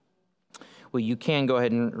Well, you can go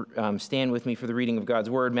ahead and stand with me for the reading of God's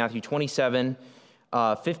word, Matthew 27,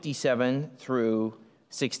 57 through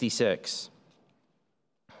 66.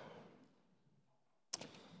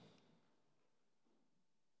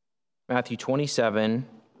 Matthew 27,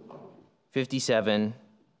 57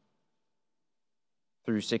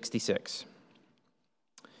 through 66.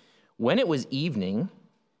 When it was evening,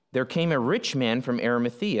 there came a rich man from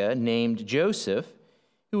Arimathea named Joseph,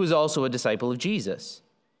 who was also a disciple of Jesus.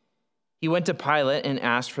 He went to Pilate and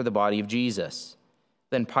asked for the body of Jesus.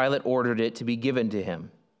 Then Pilate ordered it to be given to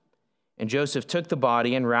him. And Joseph took the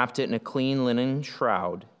body and wrapped it in a clean linen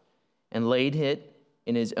shroud and laid it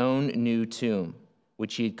in his own new tomb,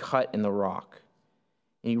 which he had cut in the rock.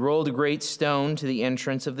 And he rolled a great stone to the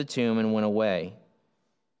entrance of the tomb and went away.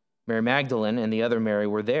 Mary Magdalene and the other Mary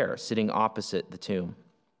were there, sitting opposite the tomb.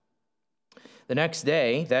 The next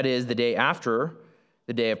day, that is, the day after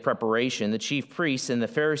the day of preparation, the chief priests and the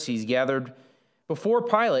Pharisees gathered before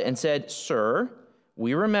Pilate and said, "Sir,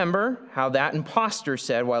 we remember how that impostor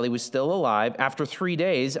said while he was still alive, 'After 3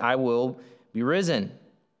 days I will be risen.'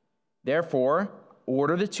 Therefore,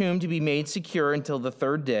 order the tomb to be made secure until the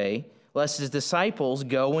 3rd day, lest his disciples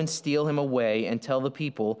go and steal him away and tell the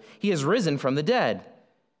people, 'He has risen from the dead.'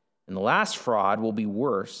 And the last fraud will be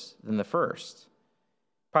worse than the first."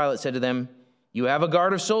 Pilate said to them, "You have a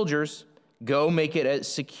guard of soldiers. Go make it as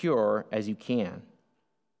secure as you can."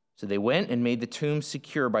 So they went and made the tomb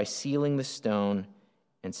secure by sealing the stone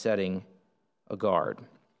and setting a guard.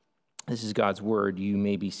 This is God's word. You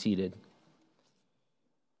may be seated.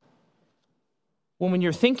 Well, when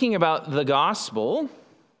you're thinking about the gospel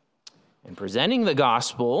and presenting the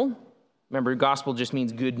gospel, remember, gospel just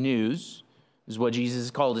means good news. This is what Jesus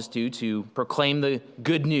has called us to proclaim the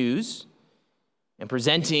good news and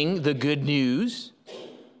presenting the good news.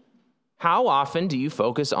 How often do you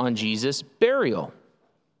focus on Jesus' burial?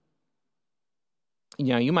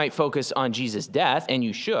 You might focus on Jesus' death, and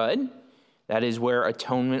you should. That is where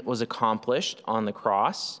atonement was accomplished on the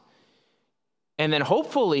cross. And then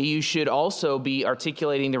hopefully you should also be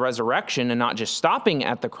articulating the resurrection and not just stopping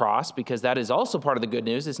at the cross, because that is also part of the good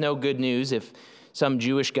news. It's no good news if some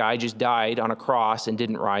Jewish guy just died on a cross and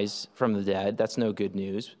didn't rise from the dead. That's no good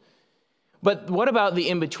news. But what about the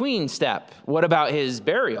in-between step? What about his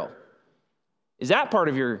burial? Is that part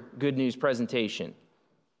of your good news presentation?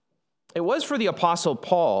 It was for the Apostle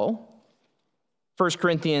Paul. 1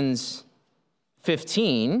 Corinthians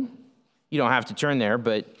 15. You don't have to turn there,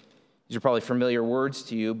 but these are probably familiar words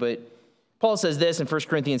to you. But Paul says this in 1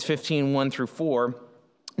 Corinthians 15, 1 through 4.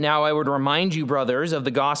 "Now I would remind you, brothers, of the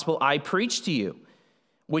gospel I preached to you,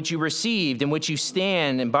 which you received, in which you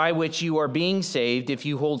stand, and by which you are being saved, if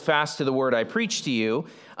you hold fast to the word I preached to you,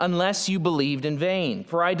 unless you believed in vain.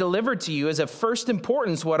 For I delivered to you as of first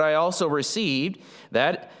importance what I also received,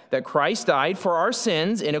 that Christ died for our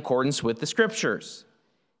sins in accordance with the Scriptures,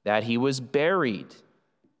 that he was buried,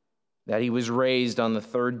 that he was raised on the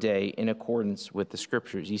 3rd day in accordance with the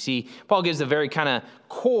Scriptures." You see, Paul gives a very kind of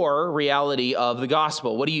core reality of the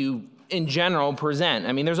gospel. What do you, in general, present?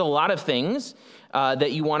 I mean, there's a lot of things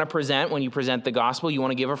that you want to present when you present the gospel. You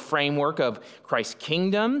want to give a framework of Christ's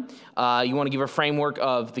kingdom. You want to give a framework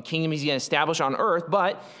of the kingdom he's going to establish on earth.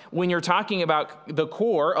 But when you're talking about the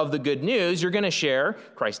core of the good news, you're going to share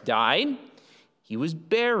Christ died, he was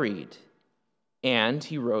buried, and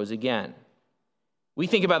he rose again. We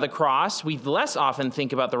think about the cross. We less often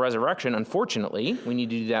think about the resurrection, unfortunately. We need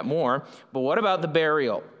to do that more. But what about the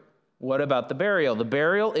burial? What about the burial? The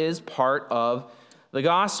burial is part of the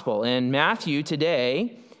gospel. And Matthew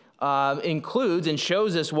today includes and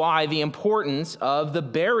shows us why the importance of the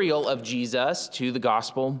burial of Jesus to the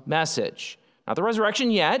gospel message. Not the resurrection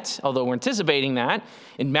yet, although we're anticipating that.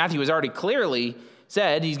 And Matthew has already clearly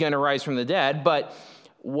said he's going to rise from the dead. But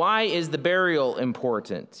why is the burial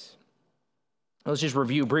important? Let's just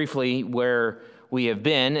review briefly where we have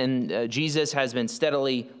been. And Jesus has been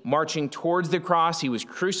steadily marching towards the cross. He was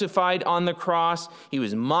crucified on the cross. He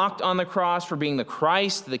was mocked on the cross for being the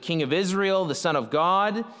Christ, the King of Israel, the Son of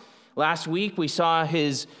God. Last week we saw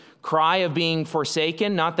his cry of being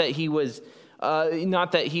forsaken, not that he was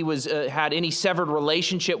had any severed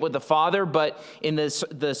relationship with the Father, but in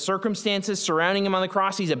the circumstances surrounding him on the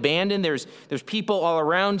cross, he's abandoned. There's people all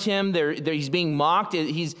around him. He's being mocked.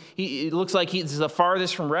 It looks like he's the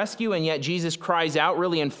farthest from rescue, and yet Jesus cries out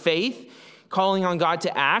really in faith, calling on God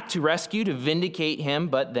to act, to rescue, to vindicate him,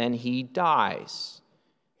 but then he dies.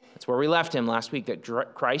 That's where we left him last week, that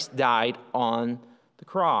Christ died on the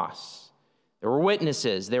cross. There were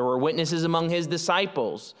witnesses. There were witnesses among his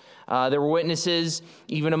disciples. There were witnesses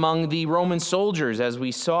even among the Roman soldiers, as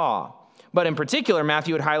we saw. But in particular,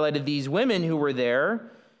 Matthew had highlighted these women who were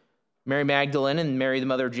there Mary Magdalene and Mary, the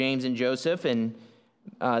mother of James and Joseph, and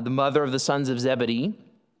the mother of the sons of Zebedee,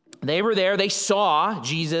 they were there. They saw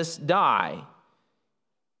Jesus die.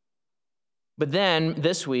 But then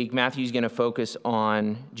this week, Matthew's going to focus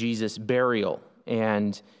on Jesus' burial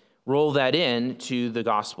and roll that into the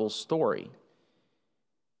gospel story.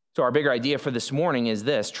 So our bigger idea for this morning is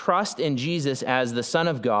this: trust in Jesus as the Son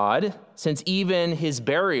of God, since even his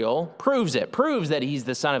burial proves that he's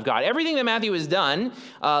the Son of God. Everything that Matthew has done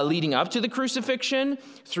leading up to the crucifixion,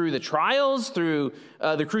 through the trials, through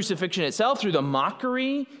the crucifixion itself, through the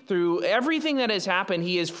mockery, through everything that has happened,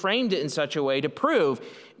 he has framed it in such a way to prove,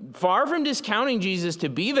 far from discounting Jesus to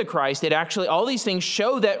be the Christ, it actually, all these things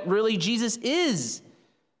show that really Jesus is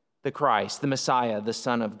the Christ, the Messiah, the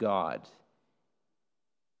Son of God.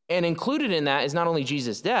 And included in that is not only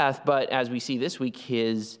Jesus' death, but as we see this week,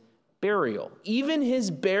 his burial. Even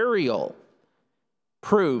his burial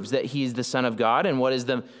proves that he is the Son of God. And what is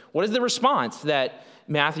the response that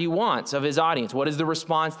Matthew wants of his audience? What is the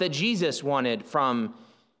response that Jesus wanted from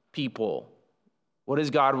people? What does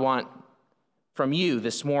God want from you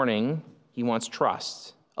this morning? He wants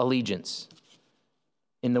trust, allegiance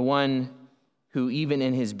in the one who even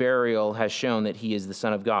in his burial has shown that he is the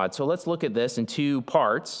Son of God. So let's look at this in two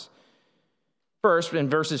parts. First, in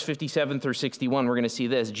verses 57 through 61, we're going to see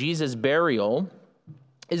this. Jesus' burial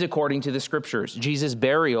is according to the Scriptures. Jesus'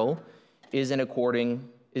 burial is in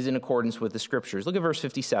accordance with the Scriptures. Look at verse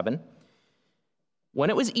 57. When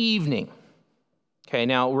it was evening. Okay,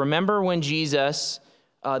 now remember when Jesus,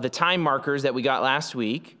 the time markers that we got last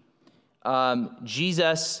week,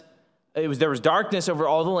 there was darkness over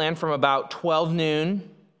all the land from about 12 noon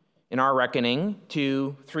in our reckoning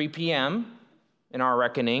to 3 p.m. in our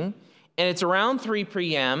reckoning. And it's around 3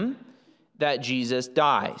 p.m. that Jesus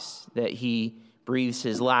dies, that he breathes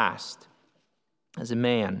his last as a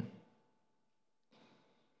man.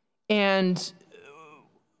 And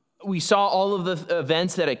we saw all of the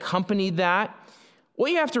events that accompanied that.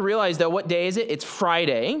 What you have to realize, though, what day is it? It's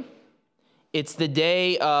Friday. It's the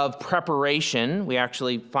day of preparation. We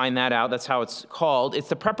actually find that out. That's how it's called. It's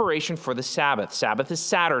the preparation for the Sabbath. Sabbath is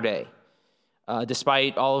Saturday.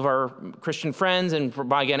 Despite all of our Christian friends and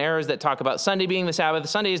bygone eras that talk about Sunday being the Sabbath,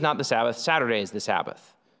 Sunday is not the Sabbath. Saturday is the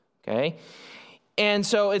Sabbath. Okay? And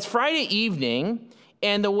so it's Friday evening,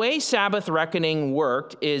 and the way Sabbath reckoning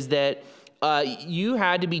worked is that you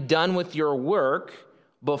had to be done with your work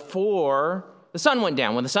before the sun went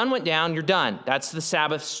down. When the sun went down, you're done. That's the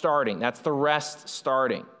Sabbath starting. That's the rest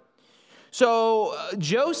starting. So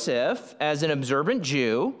Joseph, as an observant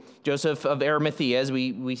Jew, Joseph of Arimathea, as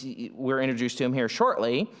we're introduced to him here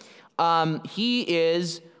shortly, he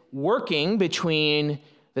is working between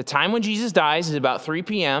the time when Jesus dies is about 3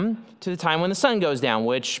 p.m. to the time when the sun goes down,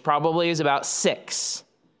 which probably is about 6.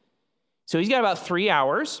 So he's got about 3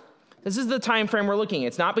 hours. This is the time frame we're looking at.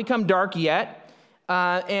 It's not become dark yet.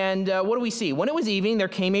 And what do we see? When it was evening, there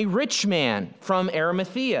came a rich man from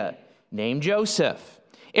Arimathea named Joseph.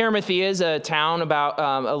 Arimathea is a town about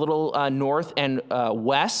a little north and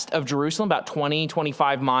west of Jerusalem, about 20,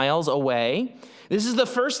 25 miles away. This is the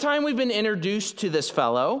first time we've been introduced to this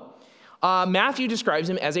fellow. Matthew describes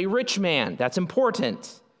him as a rich man. That's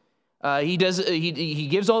important. He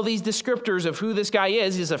gives all these descriptors of who this guy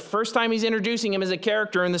is. This is the first time he's introducing him as a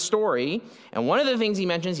character in the story. And one of the things he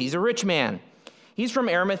mentions, he's a rich man. He's from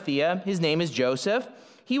Arimathea. His name is Joseph.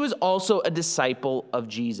 He was also a disciple of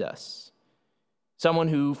Jesus. Someone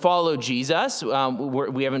who followed Jesus.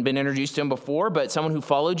 We haven't been introduced to him before, but someone who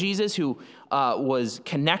followed Jesus, who was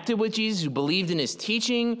connected with Jesus, who believed in his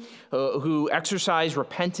teaching, who exercised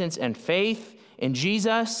repentance and faith in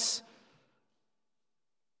Jesus.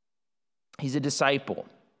 He's a disciple.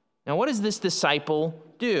 Now, what does this disciple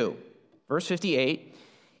do? Verse 58,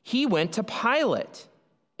 he went to Pilate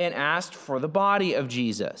and asked for the body of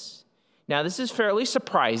Jesus. Now, this is fairly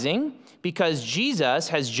surprising because Jesus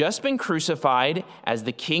has just been crucified as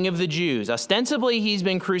the King of the Jews. Ostensibly, he's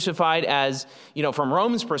been crucified as, from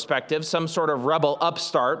Rome's perspective, some sort of rebel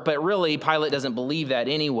upstart, but really Pilate doesn't believe that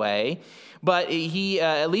anyway. But he,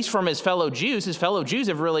 at least from his fellow Jews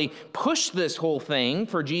have really pushed this whole thing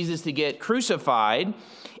for Jesus to get crucified.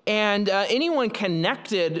 And anyone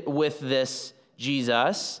connected with this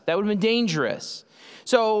Jesus, that would have been dangerous.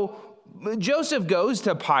 So Joseph goes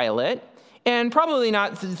to Pilate, and probably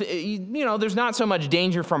not, there's not so much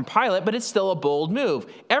danger from Pilate, but it's still a bold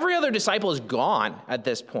move. Every other disciple is gone at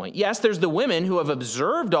this point. Yes, there's the women who have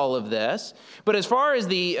observed all of this, but as far as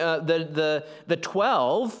the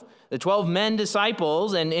 12 men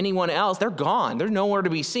disciples and anyone else, they're gone. They're nowhere to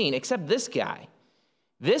be seen except this guy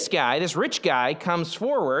This guy, this rich guy, comes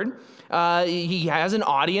forward. He has an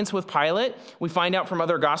audience with Pilate. We find out from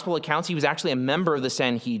other gospel accounts he was actually a member of the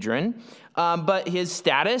Sanhedrin. But his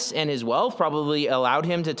status and his wealth probably allowed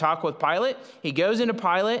him to talk with Pilate. He goes into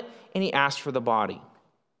Pilate and he asks for the body.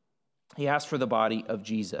 He asked for the body of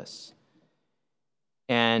Jesus.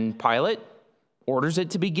 And Pilate orders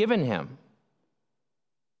it to be given him.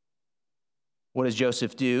 What does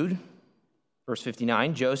Joseph do? Verse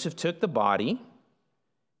 59, Joseph took the body,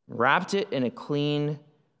 wrapped it in a clean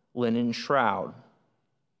linen shroud,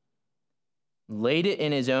 laid it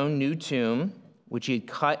in his own new tomb, which he had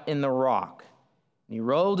cut in the rock. And he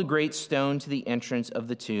rolled a great stone to the entrance of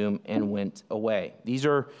the tomb and went away. These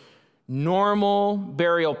are normal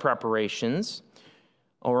burial preparations.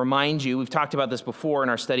 I'll remind you, we've talked about this before in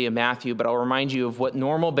our study of Matthew, but I'll remind you of what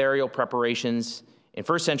normal burial preparations in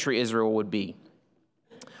first century Israel would be.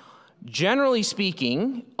 Generally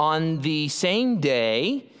speaking, on the same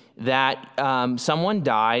day that someone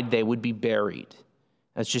died, they would be buried.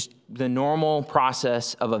 That's just the normal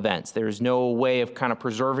process of events. There's no way of kind of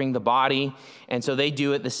preserving the body, and so they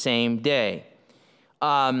do it the same day.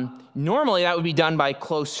 Normally, that would be done by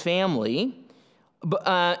close family.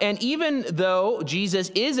 And even though Jesus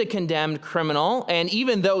is a condemned criminal, and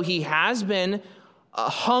even though he has been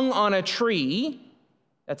hung on a tree,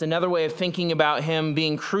 that's another way of thinking about him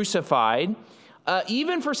being crucified.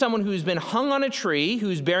 Even for someone who's been hung on a tree,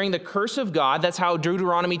 who's bearing the curse of God, that's how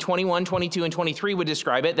Deuteronomy 21, 22, and 23 would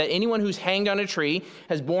describe it, that anyone who's hanged on a tree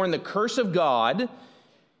has borne the curse of God.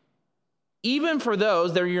 Even for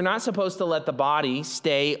those, you're not supposed to let the body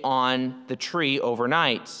stay on the tree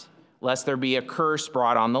overnight, lest there be a curse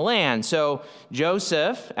brought on the land. So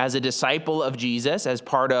Joseph, as a disciple of Jesus, as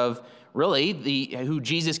part of really who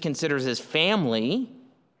Jesus considers his family,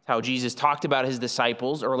 how Jesus talked about his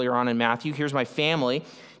disciples earlier on in Matthew. Here's my family.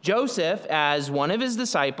 Joseph, as one of his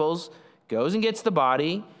disciples, goes and gets the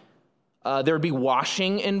body. There would be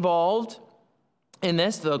washing involved in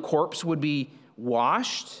this. The corpse would be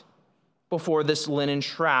washed before this linen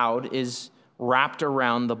shroud is wrapped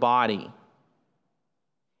around the body.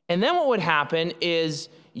 And then what would happen is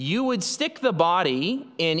you would stick the body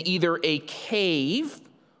in either a cave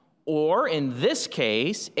or, in this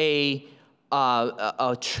case, a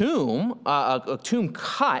tomb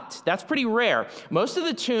cut. That's pretty rare. Most of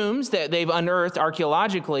the tombs that they've unearthed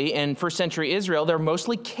archaeologically in first century Israel, they're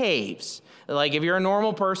mostly caves. Like if you're a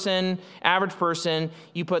normal person, average person,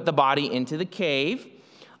 you put the body into the cave.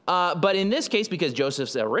 But in this case, because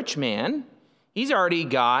Joseph's a rich man, he's already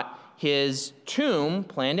got his tomb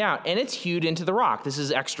planned out, and it's hewed into the rock. This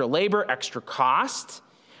is extra labor, extra cost.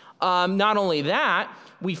 Not only that,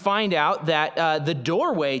 we find out that the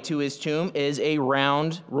doorway to his tomb is a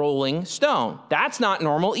round rolling stone. That's not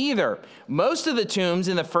normal either. Most of the tombs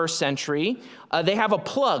in the first century, they have a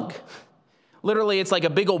plug. Literally, it's like a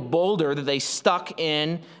big old boulder that they stuck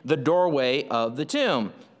in the doorway of the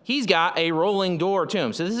tomb. He's got a rolling door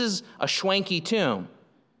tomb. So this is a swanky tomb.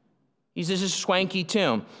 This is a swanky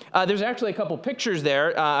tomb. There's actually a couple pictures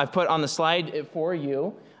there I've put on the slide for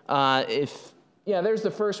you. There's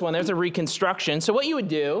the first one. There's a reconstruction. So what you would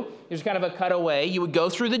do, there's kind of a cutaway. You would go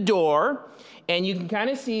through the door, and you can kind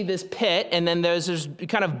of see this pit, and then there's this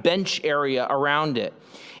kind of bench area around it.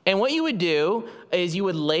 And what you would do is you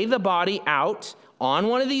would lay the body out on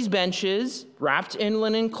one of these benches, wrapped in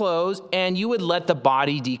linen clothes, and you would let the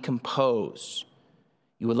body decompose.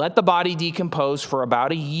 You would let the body decompose for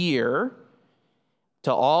about a year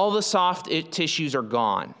till all the soft tissues are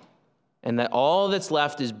gone, and that all that's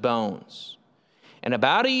left is bones. And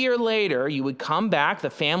about a year later, you would come back,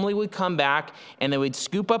 the family would come back, and they would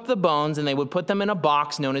scoop up the bones, and they would put them in a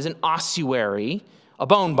box known as an ossuary, a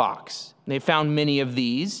bone box. They found many of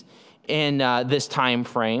these in this time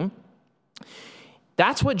frame.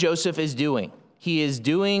 That's what Joseph is doing. He is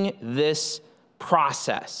doing this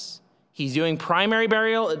process. He's doing primary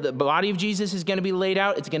burial. The body of Jesus is going to be laid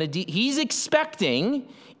out. It's going to. He's expecting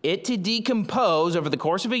it to decompose over the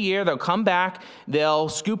course of a year. They'll come back, they'll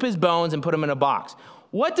scoop his bones and put them in a box.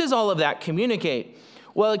 What does all of that communicate?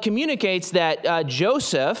 Well, it communicates that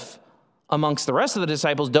Joseph, amongst the rest of the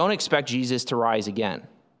disciples, don't expect Jesus to rise again.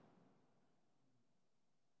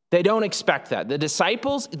 They don't expect that. The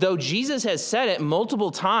disciples, though Jesus has said it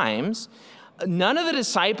multiple times, none of the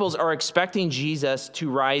disciples are expecting Jesus to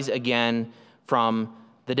rise again from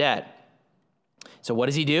the dead. So what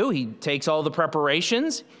does he do? He takes all the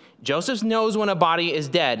preparations. Joseph knows when a body is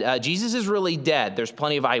dead. Jesus is really dead. There's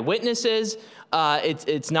plenty of eyewitnesses.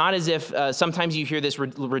 It's not as if sometimes you hear this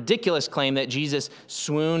ridiculous claim that Jesus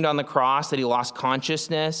swooned on the cross, that he lost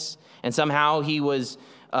consciousness, and somehow he was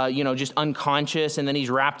just unconscious, and then he's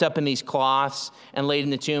wrapped up in these cloths and laid in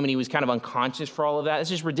the tomb, and he was kind of unconscious for all of that. It's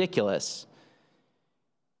just ridiculous.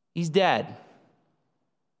 He's dead.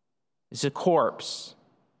 It's a corpse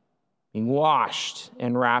being washed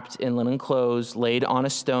and wrapped in linen clothes, laid on a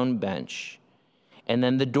stone bench. And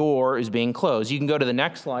then the door is being closed. You can go to the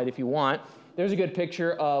next slide if you want. There's a good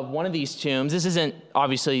picture of one of these tombs. This isn't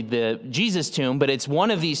obviously the Jesus tomb, but it's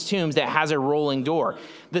one of these tombs that has a rolling door.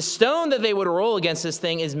 The stone that they would roll against this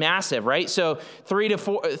thing is massive, right? So 4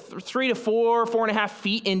 and a half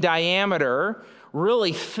feet in diameter,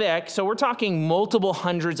 really thick. So we're talking multiple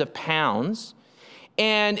hundreds of pounds.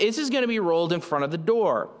 And this is going to be rolled in front of the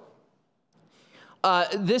door.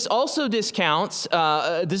 This also discounts,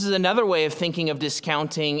 this is another way of thinking of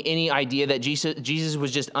discounting any idea that Jesus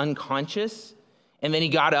was just unconscious and then he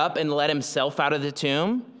got up and let himself out of the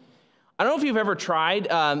tomb. I don't know if you've ever tried.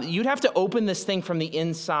 You'd have to open this thing from the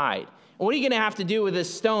inside. And what are you going to have to do with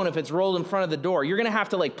this stone if it's rolled in front of the door? You're going to have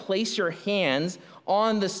to place your hands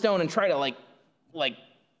on the stone and try to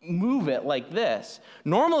move it like this.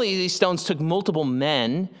 Normally, these stones took multiple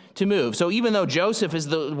men to move. So even though Joseph is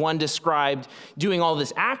the one described doing all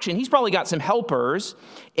this action, he's probably got some helpers,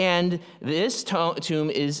 and this tomb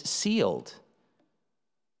is sealed.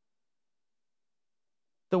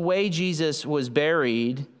 The way Jesus was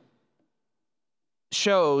buried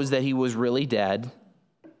shows that he was really dead,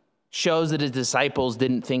 shows that his disciples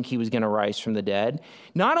didn't think he was going to rise from the dead.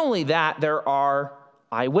 Not only that, there are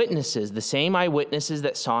eyewitnesses, the same eyewitnesses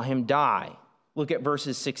that saw him die. Look at verse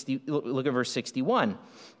 61.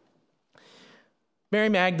 Mary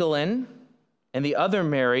Magdalene and the other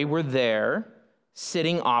Mary were there,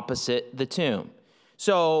 sitting opposite the tomb.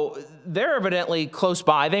 So they're evidently close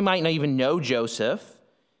by. They might not even know Joseph.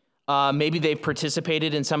 Maybe they've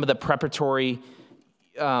participated in some of the preparatory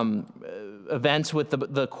events with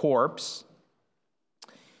the corpse.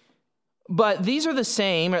 But these are the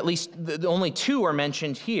same, or at least only 2 are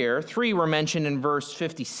mentioned here. 3 were mentioned in verse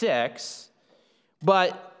 56.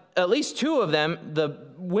 But at least 2 of them, the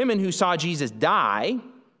women who saw Jesus die,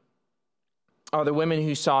 are the women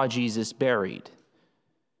who saw Jesus buried.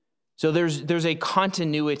 So there's a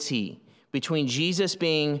continuity between Jesus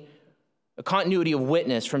being, a continuity of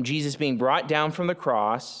witness from Jesus being brought down from the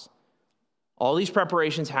cross. All these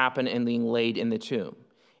preparations happen and being laid in the tomb.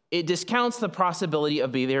 It discounts the possibility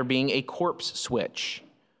of there being a corpse switch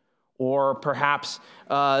or perhaps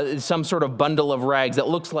some sort of bundle of rags that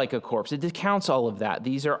looks like a corpse. It discounts all of that.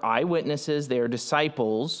 These are eyewitnesses. They are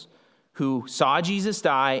disciples who saw Jesus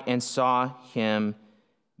die and saw him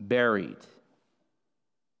buried.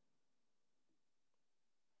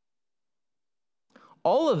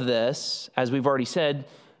 All of this, as we've already said,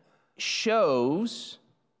 shows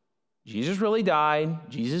Jesus really died.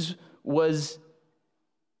 Jesus was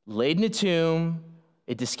laid in a tomb.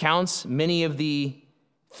 It discounts many of the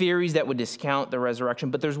theories that would discount the resurrection.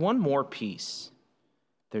 But there's one more piece.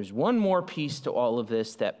 There's one more piece to all of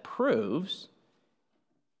this that proves,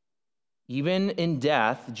 even in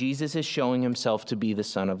death, Jesus is showing himself to be the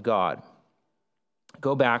Son of God.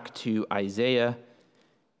 Go back to Isaiah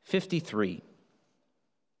 53.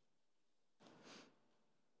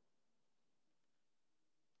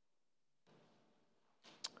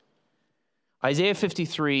 Isaiah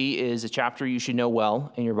 53 is a chapter you should know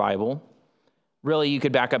well in your Bible. Really, you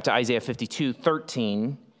could back up to Isaiah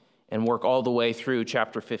 52:13 and work all the way through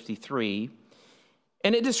chapter 53.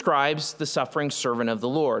 And it describes the suffering servant of the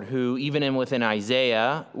Lord, who even within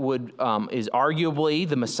Isaiah is arguably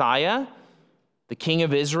the Messiah, the King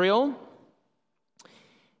of Israel.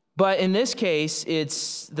 But in this case,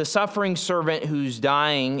 it's the suffering servant who's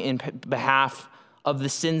dying in behalf of the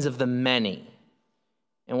sins of the many.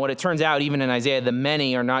 And what it turns out, even in Isaiah, the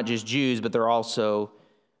many are not just Jews, but they're also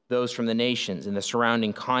those from the nations in the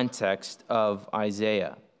surrounding context of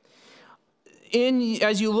Isaiah.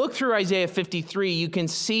 As you look through Isaiah 53, you can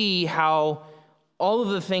see how all of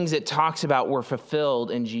the things it talks about were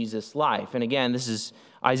fulfilled in Jesus' life. And again, this is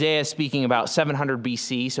Isaiah speaking about 700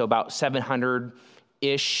 BC, so about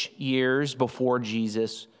 700-ish years before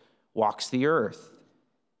Jesus walks the earth.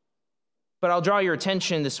 But I'll draw your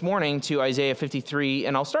attention this morning to Isaiah 53,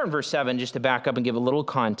 and I'll start in verse 7 just to back up and give a little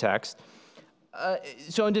context.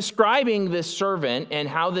 So in describing this servant and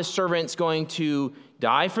how this servant's going to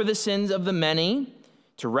die for the sins of the many,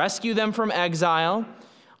 to rescue them from exile,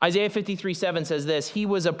 Isaiah 53:7 says this: "He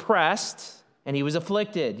was oppressed and he was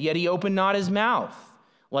afflicted, yet he opened not his mouth,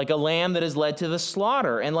 like a lamb that is led to the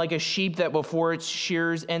slaughter, and like a sheep that before its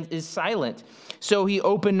shears and is silent. So he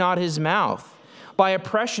opened not his mouth. By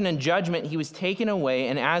oppression and judgment he was taken away,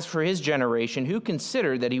 and as for his generation, who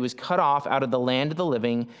considered that he was cut off out of the land of the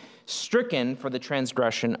living, stricken for the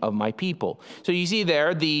transgression of my people. So you see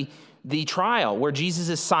there the trial where Jesus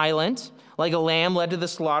is silent, like a lamb led to the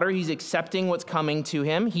slaughter. He's accepting what's coming to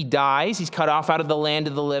him. He dies. He's cut off out of the land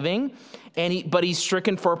of the living, but he's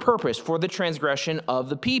stricken for a purpose, for the transgression of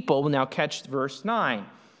the people. Now catch verse 9.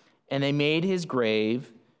 And they made his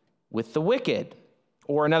grave with the wicked.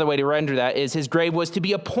 Or another way to render that is his grave was to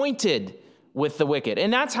be appointed with the wicked.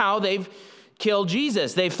 And that's how they've killed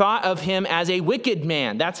Jesus. They've thought of him as a wicked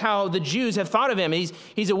man. That's how the Jews have thought of him.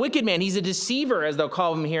 He's a wicked man. He's a deceiver, as they'll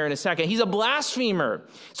call him here in a second. He's a blasphemer.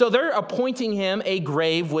 So they're appointing him a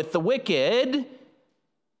grave with the wicked.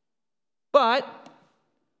 But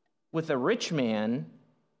with a rich man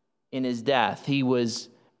in his death, he was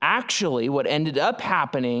actually, what ended up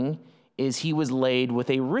happening is he was laid with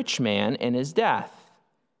a rich man in his death,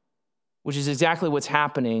 which is exactly what's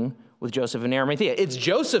happening with Joseph and Arimathea. It's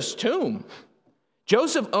Joseph's tomb.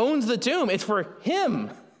 Joseph owns the tomb. It's for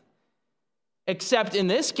him. Except in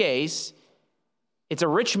this case, it's a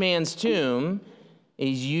rich man's tomb, and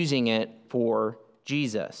he's using it for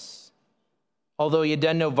Jesus. Although he had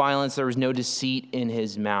done no violence, there was no deceit in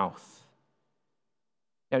his mouth.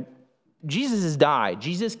 Now, Jesus has died.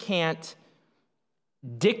 Jesus can't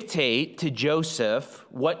dictate to Joseph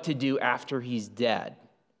what to do after he's dead.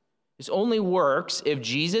 This only works if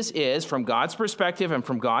Jesus is, from God's perspective and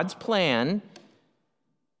from God's plan,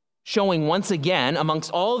 showing once again, amongst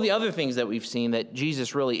all the other things that we've seen, that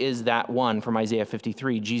Jesus really is that one from Isaiah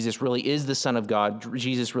 53. Jesus really is the Son of God.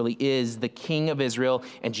 Jesus really is the King of Israel.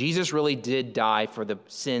 And Jesus really did die for the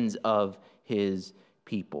sins of his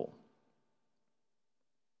people.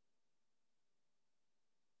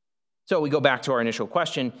 So we go back to our initial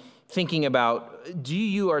question, thinking about, do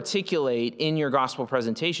you articulate in your gospel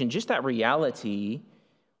presentation just that reality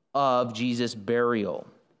of Jesus' burial?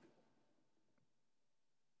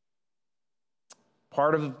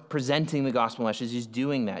 Part of presenting the gospel message is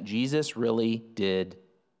doing that. Jesus really did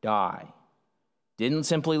die. Didn't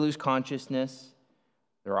simply lose consciousness.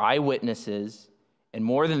 There are eyewitnesses. And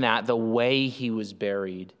more than that, the way he was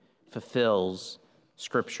buried fulfills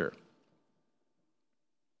Scripture.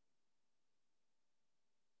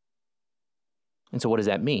 And so what does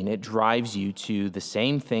that mean? It drives you to the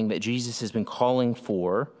same thing that Jesus has been calling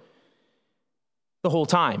for the whole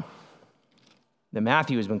time, that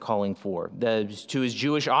Matthew has been calling for, to his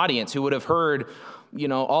Jewish audience who would have heard,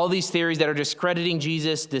 all these theories that are discrediting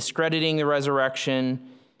Jesus, discrediting the resurrection.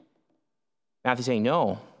 Matthew's saying,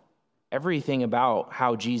 no, everything about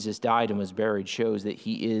how Jesus died and was buried shows that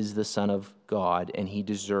he is the Son of God, and he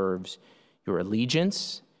deserves your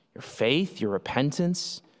allegiance, your faith, your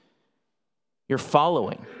repentance, your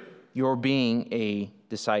following, your being a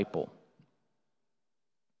disciple.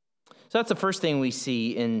 So that's the first thing we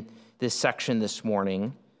see in this section this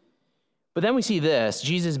morning. But then we see this: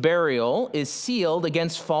 Jesus' burial is sealed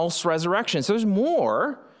against false resurrection. So there's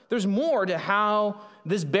more to how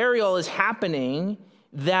this burial is happening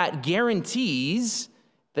that guarantees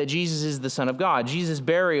that Jesus is the Son of God. Jesus'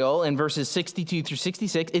 burial in verses 62 through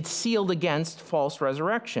 66, it's sealed against false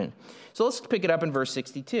resurrection. So let's pick it up in verse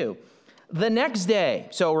 62. The next day,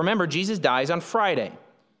 so remember, Jesus dies on Friday.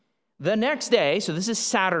 The next day, so this is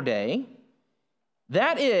Saturday,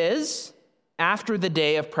 that is after the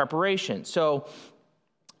day of preparation. So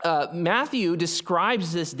Matthew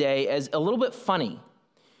describes this day as a little bit funny.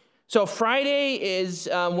 So Friday is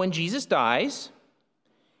when Jesus dies.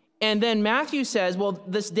 And then Matthew says, well,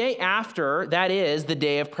 this day after, that is the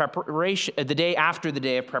day of preparation, the day after the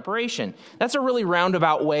day of preparation. That's a really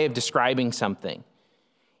roundabout way of describing something.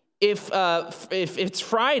 If it's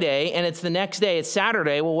Friday and it's the next day, it's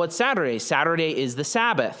Saturday, well, what's Saturday? Saturday is the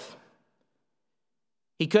Sabbath.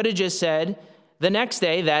 He could have just said, the next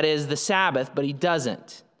day, that is the Sabbath, but he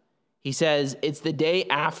doesn't. He says, it's the day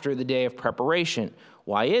after the day of preparation.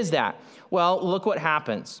 Why is that? Well, look what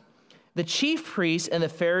happens. The chief priests and the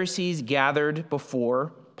Pharisees gathered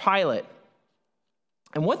before Pilate.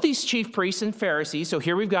 And what these chief priests and Pharisees, so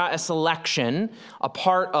here we've got a selection, a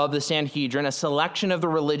part of the Sanhedrin, a selection of the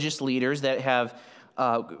religious leaders that have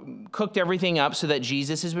cooked everything up so that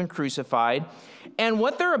Jesus has been crucified. And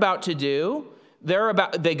what they're about to do,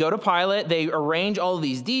 they go to Pilate, they arrange all of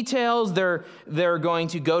these details, they're going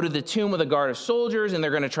to go to the tomb with a guard of soldiers, and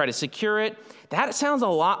they're going to try to secure it. That sounds a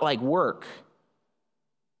lot like work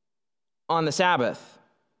on the Sabbath.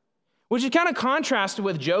 Which is kind of contrasted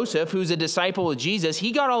with Joseph, who's a disciple of Jesus.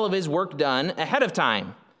 He got all of his work done ahead of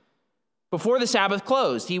time. Before the Sabbath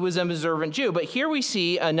closed, he was an observant Jew. But here we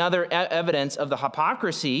see another evidence of the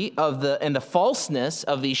hypocrisy and the falseness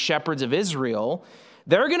of these shepherds of Israel.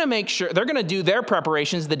 They're going to do their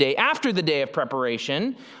preparations the day after the day of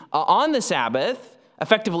preparation on the Sabbath,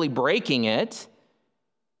 effectively breaking it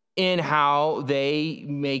in how they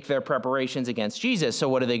make their preparations against Jesus. So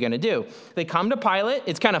what are they going to do? They come to Pilate.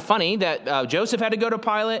 It's kind of funny that Joseph had to go to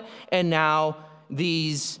Pilate, and now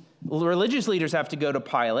these religious leaders have to go to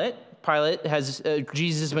Pilate.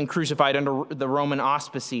 Jesus has been crucified under the Roman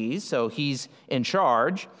auspices, so he's in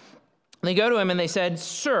charge. They go to him and they said,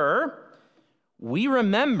 "Sir, we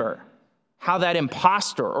remember how that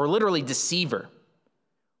impostor," or literally deceiver,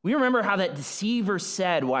 "we remember how that deceiver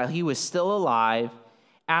said while he was still alive,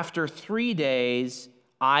 'After 3 days,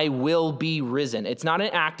 I will be risen.'" It's not an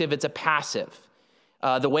active, it's a passive.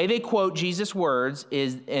 The way they quote Jesus' words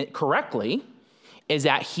correctly is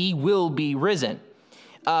that he will be risen.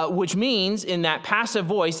 Which means in that passive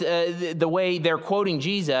voice, the way they're quoting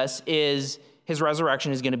Jesus is his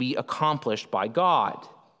resurrection is going to be accomplished by God.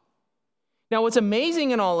 Now, what's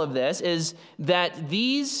amazing in all of this is that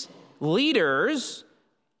these leaders,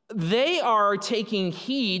 they are taking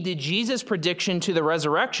heed to Jesus' prediction to the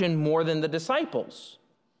resurrection more than the disciples.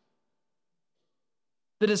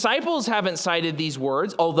 The disciples haven't cited these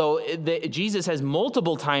words, although Jesus has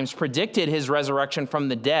multiple times predicted his resurrection from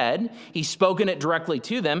the dead. He's spoken it directly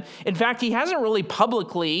to them. In fact, he hasn't really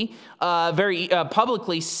publicly said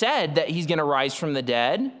that he's going to rise from the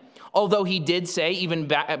dead, although he did say, even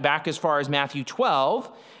back as far as Matthew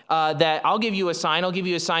 12, that I'll give you a sign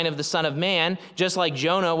of the Son of Man. Just like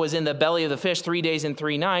Jonah was in the belly of the fish 3 days and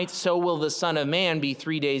 3 nights, so will the Son of Man be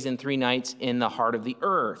 3 days and 3 nights in the heart of the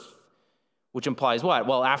earth. Which implies what?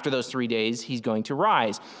 Well, after those 3 days, he's going to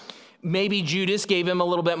rise. Maybe Judas gave him a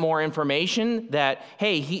little bit more information that,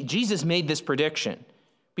 hey, Jesus made this prediction.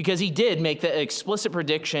 Because he did make the explicit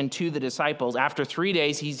prediction to the disciples. After 3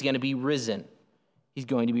 days, he's going to be risen. He's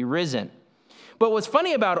going to be risen. But what's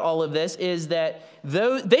funny about all of this is that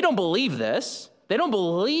they don't believe this. They don't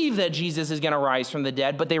believe that Jesus is going to rise from the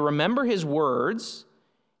dead, but they remember his words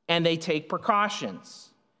and they take precautions.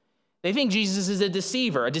 They think Jesus is a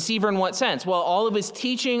deceiver. A deceiver in what sense? Well, all of his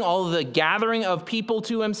teaching, all of the gathering of people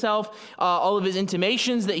to himself, all of his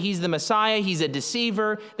intimations that he's the Messiah, he's a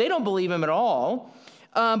deceiver. They don't believe him at all,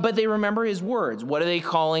 but they remember his words. What are they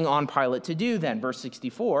calling on Pilate to do then? Verse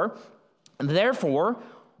 64, "Therefore,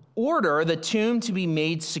 order the tomb to be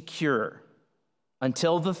made secure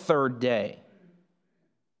until the 3rd day."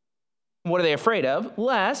 What are they afraid of?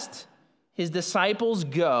 Lest his disciples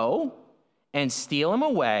go and steal him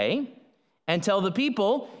away and tell the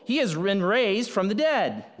people he has been raised from the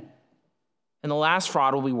dead. And the last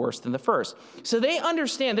fraud will be worse than the first. So they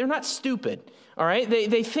understand. They're not stupid, all right?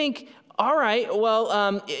 They think, all right,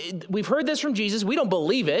 well, we've heard this from Jesus. We don't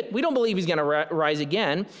believe it. We don't believe he's going to rise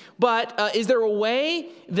again. But is there a way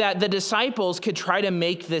that the disciples could try to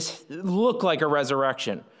make this look like a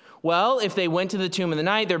resurrection? Well, if they went to the tomb in the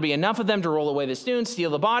night, there'd be enough of them to roll away the stone,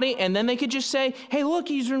 steal the body, and then they could just say, hey, look,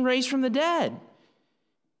 he's been raised from the dead.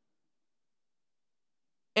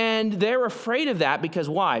 And they're afraid of that because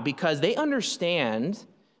why? Because they understand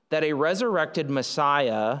that a resurrected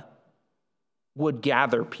Messiah would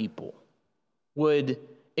gather people, would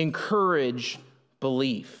encourage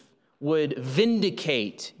belief, would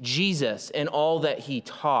vindicate Jesus and all that he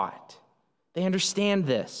taught. They understand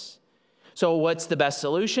this. So what's the best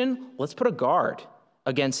solution? Let's put a guard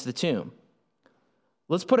against the tomb.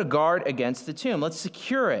 Let's put a guard against the tomb. Let's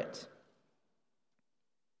secure it.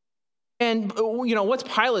 And, what's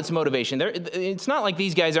Pilate's motivation? It's not like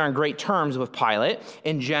these guys are on great terms with Pilate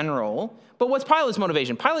in general, but what's Pilate's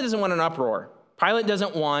motivation? Pilate doesn't want an uproar. Pilate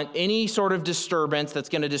doesn't want any sort of disturbance that's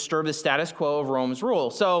going to disturb the status quo of Rome's rule.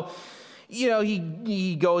 So,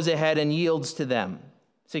 he goes ahead and yields to them.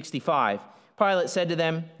 65. Pilate said to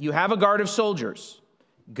them, "You have a guard of soldiers.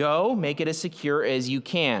 Go, make it as secure as you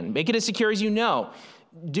can. Make it as secure as you know.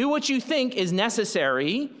 Do what you think is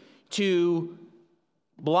necessary to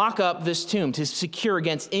block up this tomb, to secure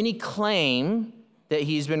against any claim that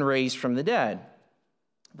he's been raised from the dead."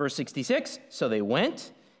 Verse 66, "So they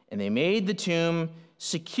went and they made the tomb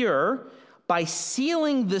secure by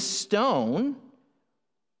sealing the stone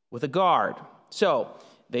with a guard." So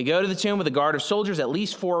they go to the tomb with a guard of soldiers, at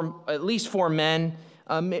least four men,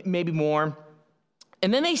 maybe more.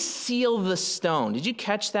 And then they seal the stone. Did you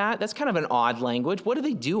catch that? That's kind of an odd language. What are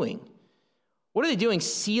they doing? What are they doing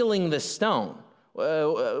sealing the stone?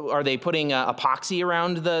 Are they putting epoxy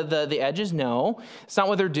around the edges? No, it's not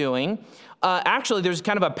what they're doing. Actually, there's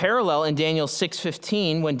kind of a parallel in Daniel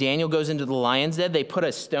 6:15. When Daniel goes into the lion's den, they put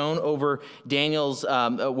a stone over Daniel's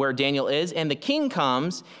where Daniel is, and the king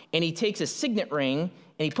comes, and he takes a signet ring,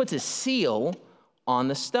 and he puts a seal on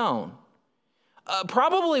the stone.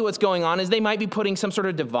 Probably what's going on is they might be putting some sort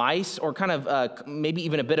of device or kind of maybe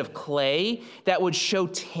even a bit of clay that would show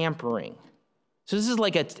tampering. So this is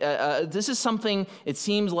like this is something, it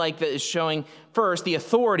seems like, that is showing first the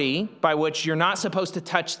authority by which you're not supposed to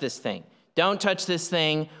touch this thing. Don't touch this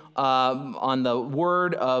thing on the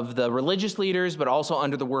word of the religious leaders, but also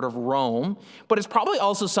under the word of Rome. But it's probably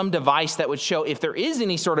also some device that would show if there is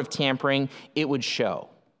any sort of tampering, it would show.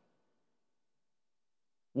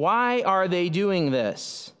 Why are they doing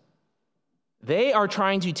this? They are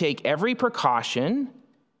trying to take every precaution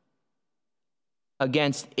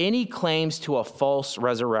against any claims to a false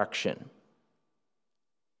resurrection.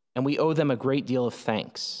 And we owe them a great deal of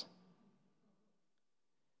thanks,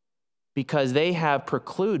 because they have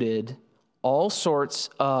precluded all sorts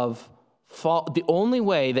of the only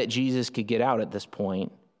way that Jesus could get out at this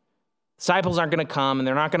point. Disciples aren't going to come, and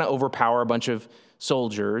they're not going to overpower a bunch of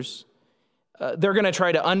soldiers. They're going to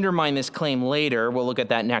try to undermine this claim later. We'll look at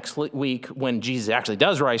that next week when Jesus actually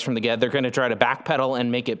does rise from the dead. They're going to try to backpedal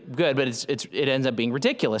and make it good, but it ends up being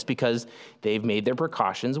ridiculous because they've made their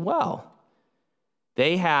precautions well.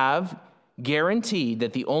 They have guaranteed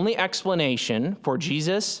that the only explanation for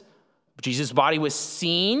Jesus' body was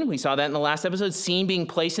seen. We saw that in the last episode, seen being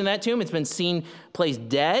placed in that tomb. It's been seen placed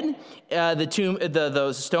dead.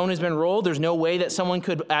 The stone has been rolled. There's no way that someone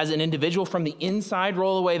could, as an individual from the inside,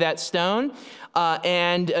 roll away that stone.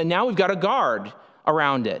 And now we've got a guard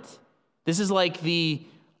around it. This is like the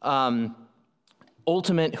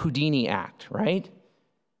ultimate Houdini act, right?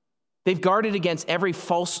 They've guarded against every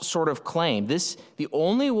false sort of claim. The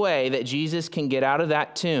only way that Jesus can get out of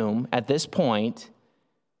that tomb at this point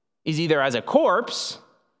is either as a corpse,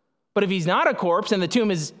 but if he's not a corpse and the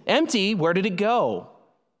tomb is empty, where did it go?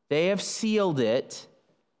 They have sealed it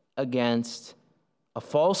against a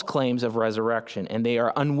false claims of resurrection, and they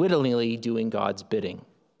are unwittingly doing God's bidding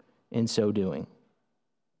in so doing.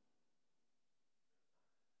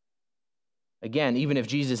 Again, even if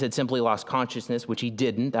Jesus had simply lost consciousness, which he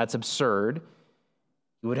didn't, that's absurd,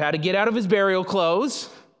 he would have had to get out of his burial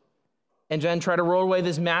clothes and then try to roll away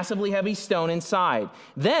this massively heavy stone inside.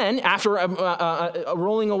 Then, after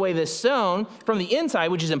rolling away this stone from the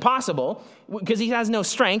inside, which is impossible, because he has no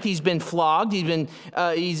strength, he's been flogged, he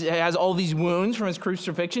has all these wounds from his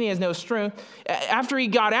crucifixion, he has no strength. After he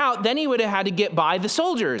got out, then he would have had to get by the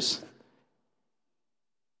soldiers.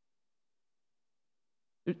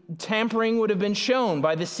 Tampering would have been shown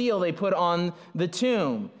by the seal they put on the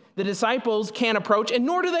tomb. The disciples can't approach, and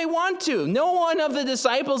nor do they want to. No one of the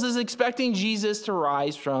disciples is expecting Jesus to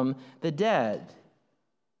rise from the dead.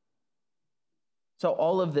 So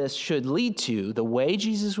all of this should lead to the way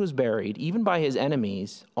Jesus was buried, even by his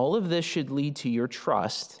enemies. All of this should lead to your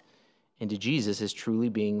trust into Jesus as truly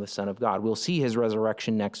being the Son of God. We'll see his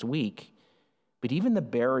resurrection next week, but even the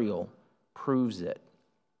burial proves it.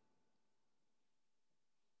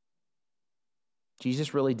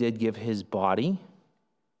 Jesus really did give his body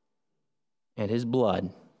and his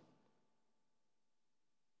blood,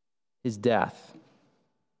 his death.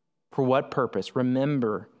 For what purpose?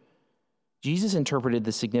 Remember, Jesus interpreted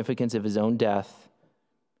the significance of his own death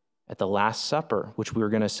at the Last Supper, which we were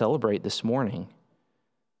going to celebrate this morning.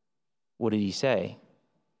 What did he say?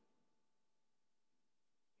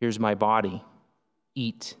 Here's my body.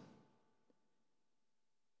 Eat.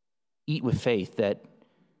 Eat with faith that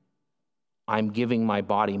I'm giving my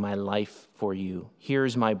body, my life for you.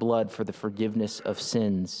 Here's my blood for the forgiveness of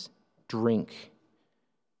sins. Drink.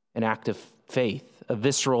 An act of faith, a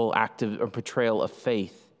visceral act of portrayal of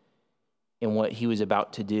faith in what he was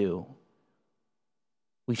about to do.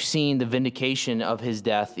 We've seen the vindication of his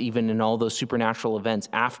death, even in all those supernatural events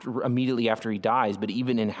immediately after he dies, but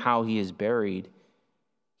even in how he is buried,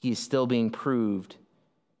 he is still being proved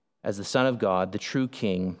as the Son of God, the true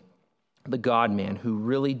King, the God-man who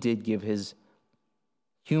really did give his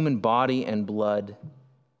human body and blood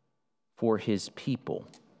for his people.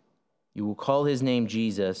 You will call his name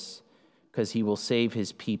Jesus because he will save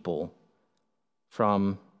his people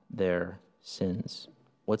from their sins.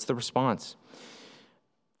 What's the response?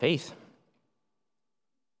 Faith.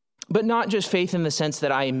 But not just faith in the sense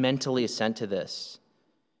that I mentally assent to this.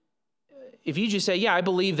 If you just say, yeah, I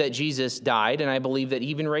believe that Jesus died and I believe that he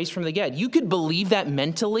even raised from the dead, you could believe that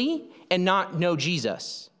mentally and not know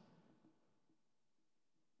Jesus.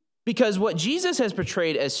 Because what Jesus has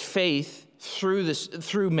portrayed as faith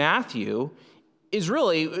through Matthew is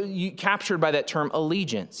really captured by that term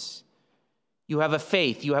allegiance. You have a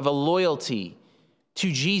faith. You have a loyalty to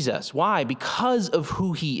Jesus. Why? Because of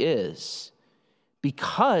who he is.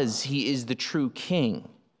 Because he is the true king.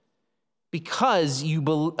 Because of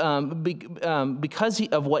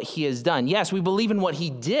what he has done. Yes, we believe in what he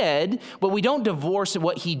did, but we don't divorce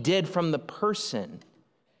what he did from the person.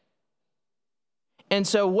 And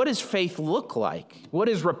so what does faith look like? What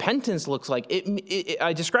does repentance look like?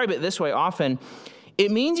 I describe it this way often. It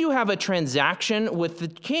means you have a transaction with the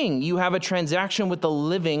king. You have a transaction with the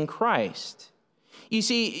living Christ. You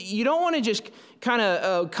see, you don't want to just kind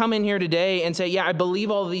of come in here today and say, yeah, I believe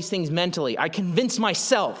all of these things mentally. I convince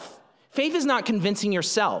myself. Faith is not convincing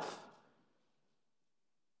yourself.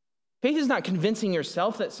 Faith is not convincing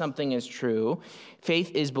yourself that something is true.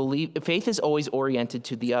 Faith is always oriented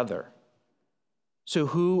to the other. So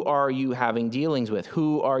who are you having dealings with?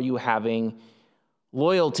 Who are you having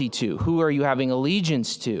loyalty to? Who are you having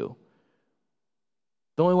allegiance to?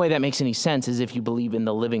 The only way that makes any sense is if you believe in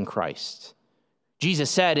the living Christ. Jesus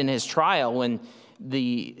said in his trial when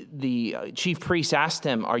the chief priest asked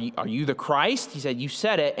him, are you the Christ? He said, you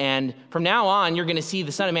said it, and from now on, you're going to see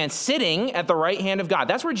the Son of Man sitting at the right hand of God.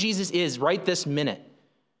 That's where Jesus is right this minute.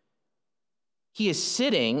 He is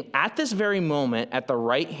sitting at this very moment at the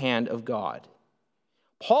right hand of God.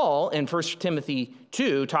 Paul in 1 Timothy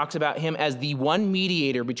 2 talks about him as the one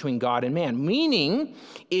mediator between God and man, meaning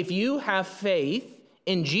if you have faith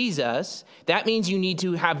in Jesus, that means you need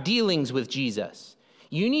to have dealings with Jesus.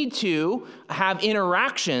 You need to have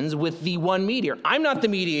interactions with the one mediator. I'm not the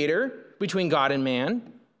mediator between God and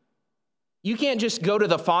man. You can't just go to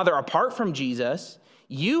the Father apart from Jesus.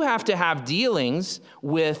 You have to have dealings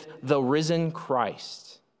with the risen Christ.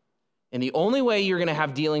 And the only way you're going to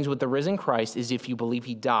have dealings with the risen Christ is if you believe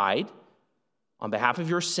he died on behalf of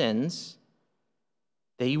your sins,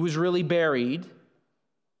 that he was really buried,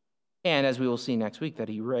 and as we will see next week, that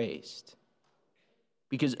he raised.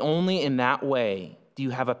 Because only in that way do you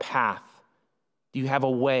have a path, do you have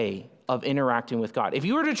a way of interacting with God. If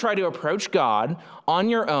you were to try to approach God on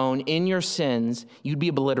your own in your sins, you'd be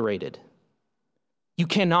obliterated. You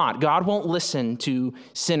cannot. God won't listen to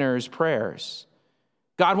sinners' prayers.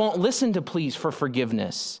 God won't listen to pleas for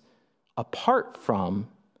forgiveness apart from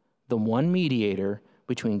the one mediator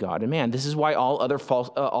between God and man. This is why all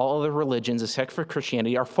other religions, except for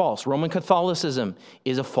Christianity, are false. Roman Catholicism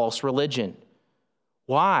is a false religion.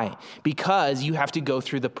 Why? Because you have to go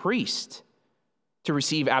through the priest to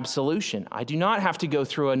receive absolution. I do not have to go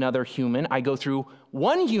through another human. I go through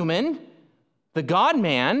one human, the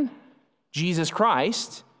God-man, Jesus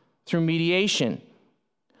Christ, through mediation.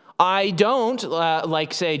 I don't,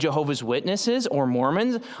 like, say, Jehovah's Witnesses or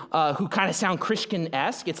Mormons, who kind of sound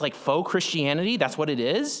Christian-esque. It's like faux Christianity. That's what it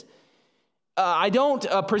is. I don't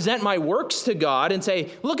present my works to God and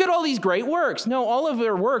say, look at all these great works. No, all of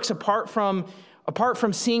their works, apart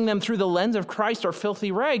from seeing them through the lens of Christ, are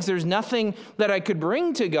filthy rags. There's nothing that I could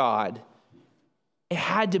bring to God. It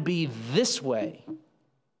had to be this way.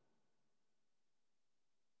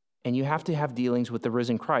 And you have to have dealings with the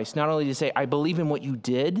risen Christ. Not only to say, I believe in what you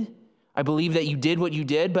did, I believe that you did what you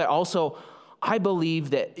did, but also I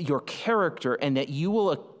believe that your character and that you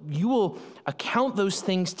will account those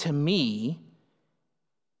things to me,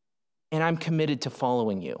 and I'm committed to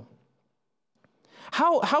following you.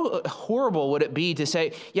 How horrible would it be to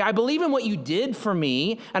say, yeah, I believe in what you did for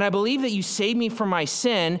me, and I believe that you saved me from my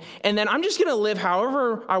sin, and then I'm just going to live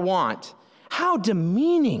however I want. How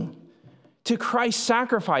demeaning to Christ's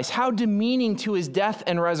sacrifice, how demeaning to his death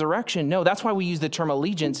and resurrection. No, that's why we use the term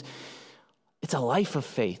allegiance. It's a life of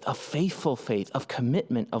faith, a faithful faith, of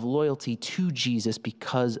commitment, of loyalty to Jesus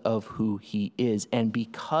because of who he is and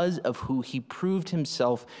because of who he proved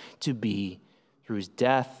himself to be through his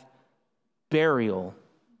death, burial,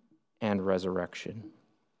 and resurrection.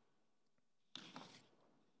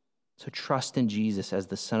 So trust in Jesus as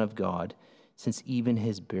the Son of God, since even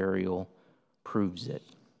his burial proves it.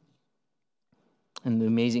 And the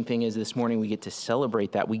amazing thing is this morning we get to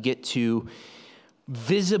celebrate that. We get to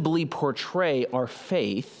visibly portray our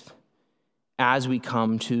faith as we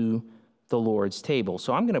come to the Lord's table.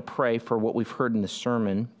 So I'm going to pray for what we've heard in the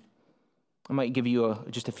sermon. I might give you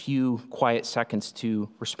just a few quiet seconds to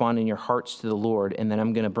respond in your hearts to the Lord, and then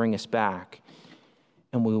I'm going to bring us back,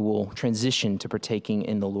 and we will transition to partaking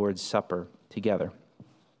in the Lord's Supper together.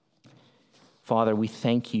 Father, we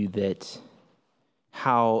thank you that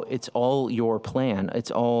how it's all your plan.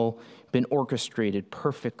 It's all been orchestrated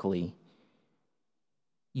perfectly.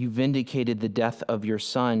 You vindicated the death of your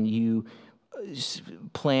Son. You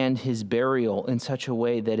planned his burial in such a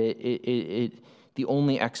way that the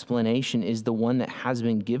only explanation is the one that has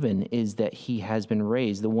been given, is that he has been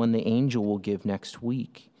raised, the one the angel will give next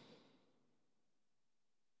week.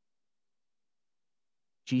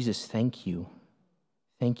 Jesus, thank you.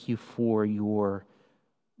 Thank you for your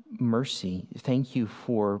mercy. Thank you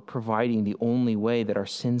for providing the only way that our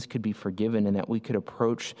sins could be forgiven and that we could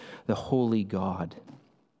approach the holy God.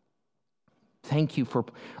 Thank you for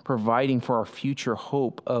providing for our future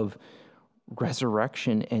hope of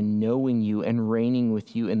resurrection and knowing you and reigning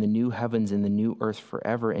with you in the new heavens and the new earth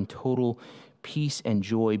forever in total peace and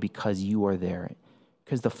joy because you are there,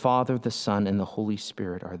 because the Father, the Son, and the Holy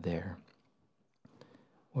Spirit are there.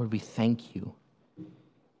 Lord, we thank you.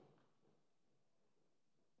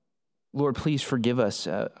 Lord, please forgive us.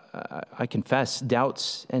 I confess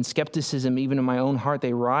doubts and skepticism, even in my own heart,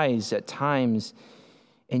 they rise at times.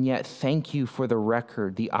 And yet, thank you for the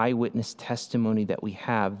record, the eyewitness testimony that we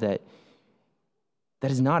have that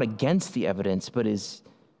is not against the evidence, but is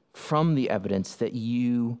from the evidence that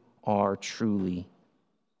you are truly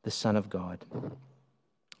the Son of God.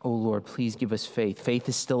 Oh Lord, please give us faith. Faith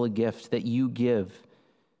is still a gift that you give.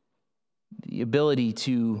 The ability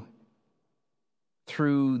to,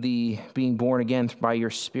 through the being born again by your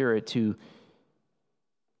Spirit, to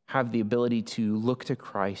have the ability to look to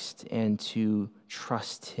Christ and to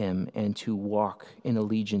trust him and to walk in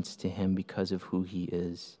allegiance to him because of who he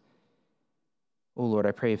is. Oh Lord,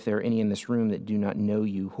 I pray if there are any in this room that do not know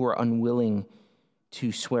you, who are unwilling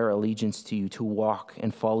to swear allegiance to you, to walk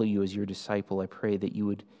and follow you as your disciple, I pray that you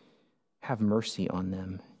would have mercy on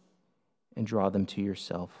them and draw them to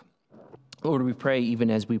yourself. Lord, we pray even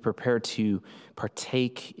as we prepare to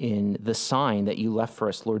partake in the sign that you left for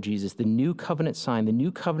us, Lord Jesus, the new covenant sign, the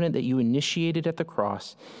new covenant that you initiated at the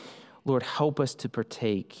cross. Lord, help us to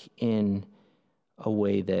partake in a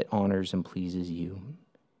way that honors and pleases you.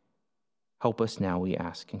 Help us now, we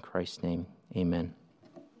ask in Christ's name. Amen.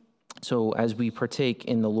 So as we partake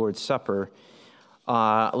in the Lord's Supper,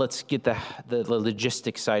 let's get the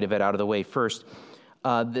logistics side of it out of the way first.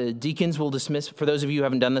 The deacons will dismiss, for those of you who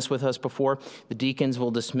haven't done this with us before, the deacons will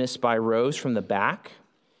dismiss by rows from the back.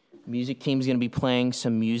 The music team is going to be playing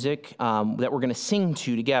some music that we're going to sing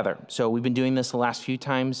to together. So we've been doing this the last few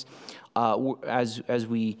times. As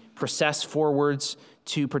we process forwards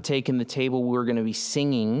to partake in the table, we're going to be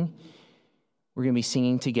singing. We're going to be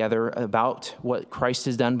singing together about what Christ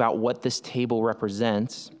has done, about what this table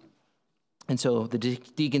represents. And so the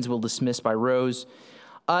deacons will dismiss by rows.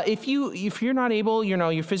 If you're not able,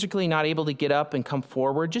 you're physically not able to get up and come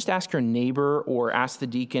forward, just ask your neighbor or ask the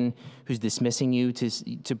deacon who's dismissing you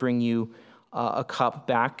to bring you a cup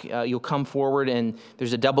back. You'll come forward and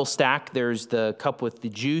there's a double stack. There's the cup with the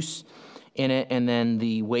juice in it and then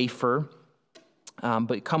the wafer.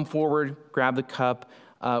 But come forward, grab the cup,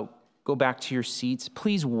 go back to your seats.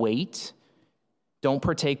 Please wait. Don't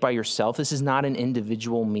partake by yourself. This is not an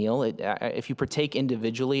individual meal. If you partake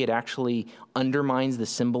individually, it actually undermines the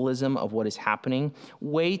symbolism of what is happening.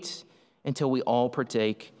 Wait until we all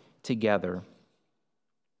partake together.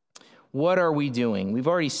 What are we doing? We've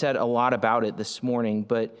already said a lot about it this morning,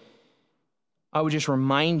 but I would just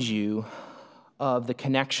remind you of the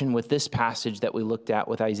connection with this passage that we looked at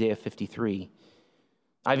with Isaiah 53.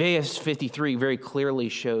 Isaiah 53 very clearly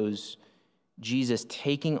shows Jesus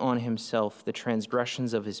taking on himself the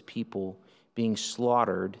transgressions of his people, being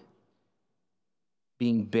slaughtered,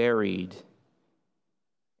 being buried,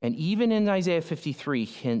 and even in Isaiah 53,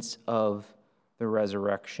 hints of the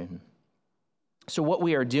resurrection. So what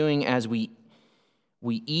we are doing as we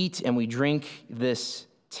eat and we drink this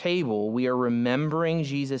table, we are remembering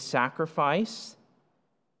Jesus' sacrifice.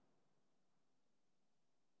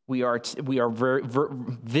 We are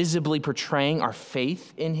visibly portraying our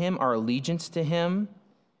faith in him, our allegiance to him.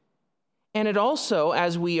 And it also,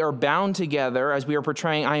 as we are bound together, as we are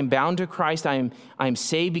portraying, I am bound to Christ, I am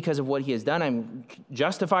saved because of what he has done, I'm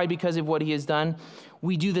justified because of what he has done.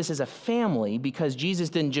 We do this as a family because Jesus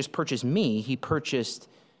didn't just purchase me, he purchased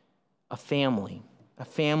a family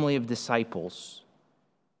of disciples,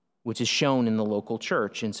 which is shown in the local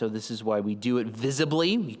church. And so this is why we do it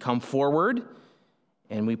visibly. We come forward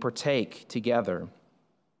and we partake together.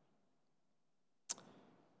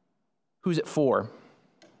 Who's it for?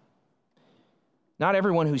 Not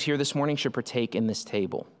everyone who's here this morning should partake in this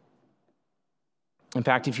table. In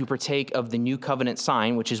fact, if you partake of the new covenant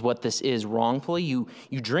sign, which is what this is, wrongfully, you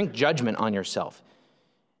drink judgment on yourself.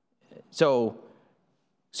 So,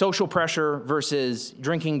 social pressure versus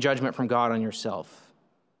drinking judgment from God on yourself.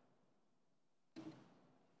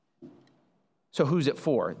 So who's it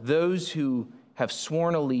for? Those who have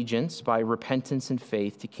sworn allegiance by repentance and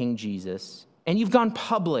faith to King Jesus, and you've gone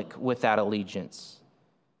public with that allegiance.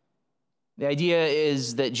 The idea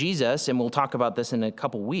is that Jesus, and we'll talk about this in a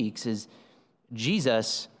couple weeks, is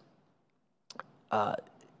Jesus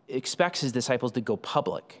expects his disciples to go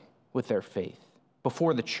public with their faith.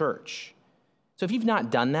 before the church. So if you've not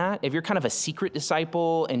done that, if you're kind of a secret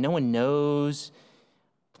disciple and no one knows,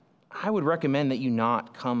 I would recommend that you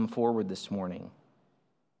not come forward this morning.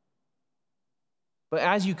 But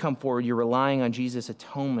as you come forward, you're relying on Jesus'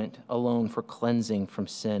 atonement alone for cleansing from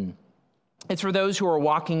sin. It's for those who are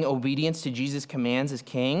walking obedience to Jesus' commands as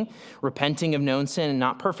king, repenting of known sin and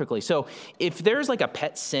not perfectly. So if there's like a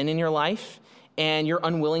pet sin in your life and you're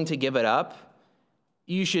unwilling to give it up,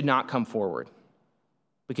 you should not come forward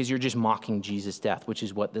because you're just mocking Jesus' death, which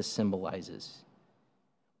is what this symbolizes.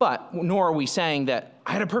 But nor are we saying that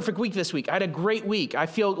I had a perfect week this week. I had a great week. I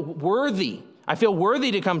feel worthy. I feel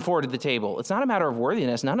worthy to come forward to the table. It's not a matter of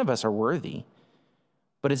worthiness. None of us are worthy.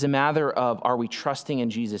 But it's a matter of, are we trusting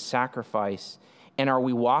in Jesus' sacrifice? And are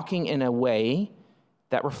we walking in a way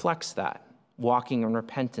that reflects that? Walking in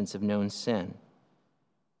repentance of known sin.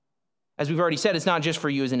 As we've already said, it's not just for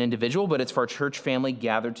you as an individual, but it's for our church family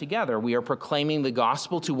gathered together. We are proclaiming the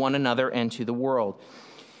gospel to one another and to the world.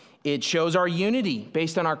 It shows our unity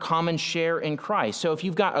based on our common share in Christ. So if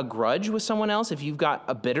you've got a grudge with someone else, if you've got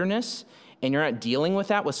a bitterness and you're not dealing with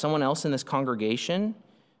that with someone else in this congregation,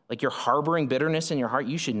 like you're harboring bitterness in your heart,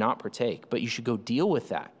 you should not partake, but you should go deal with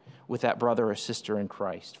that brother or sister in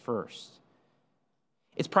Christ first.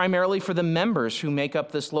 It's primarily for the members who make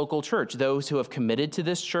up this local church, those who have committed to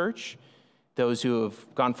this church, those who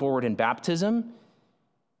have gone forward in baptism.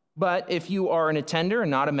 But if you are an attender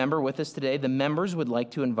and not a member with us today, the members would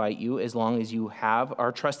like to invite you, as long as you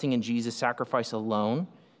are trusting in Jesus' sacrifice alone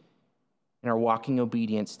and are walking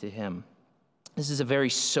obedience to him. This is a very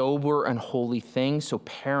sober and holy thing, so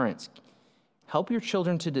parents, help your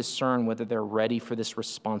children to discern whether they're ready for this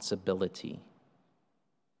responsibility.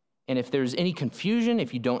 And if there's any confusion,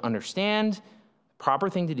 if you don't understand, the proper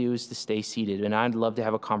thing to do is to stay seated. And I'd love to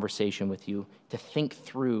have a conversation with you to think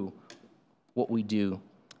through what we do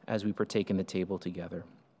as we partake in the table together.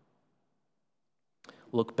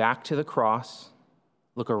 Look back to the cross,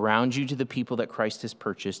 look around you to the people that Christ has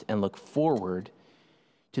purchased, and look forward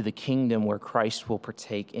to the kingdom where Christ will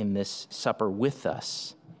partake in this supper with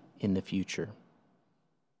us in the future.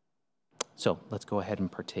 So let's go ahead and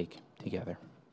partake together.